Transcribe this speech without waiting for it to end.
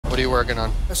working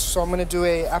on? So I'm gonna do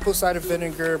a apple cider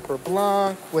vinegar beurre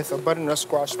blanc with a butternut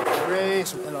squash puree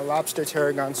and a lobster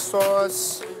tarragon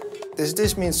sauce. This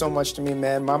dish means so much to me,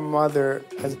 man. My mother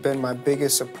has been my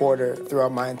biggest supporter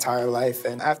throughout my entire life.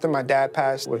 And after my dad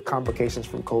passed with complications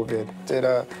from COVID,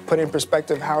 it put in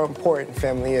perspective how important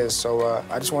family is. So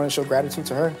I just want to show gratitude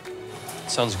to her.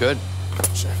 Sounds good.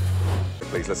 Chef.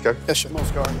 Please, let's go. Yes, Chef.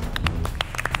 Most guard.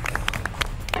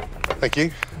 Thank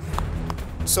you.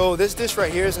 So this dish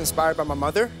right here is inspired by my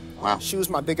mother. Wow. She was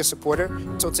my biggest supporter.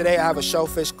 So today I have a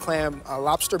shellfish, clam,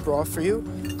 lobster broth for you,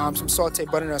 some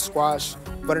sauteed butternut squash,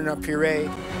 butternut puree.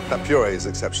 That puree is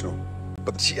exceptional.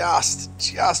 But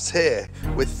just here,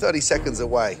 with 30 seconds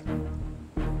away.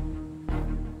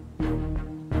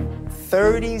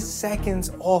 30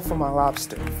 seconds off of my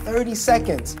lobster. 30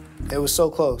 seconds. It was so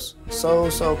close. So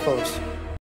close.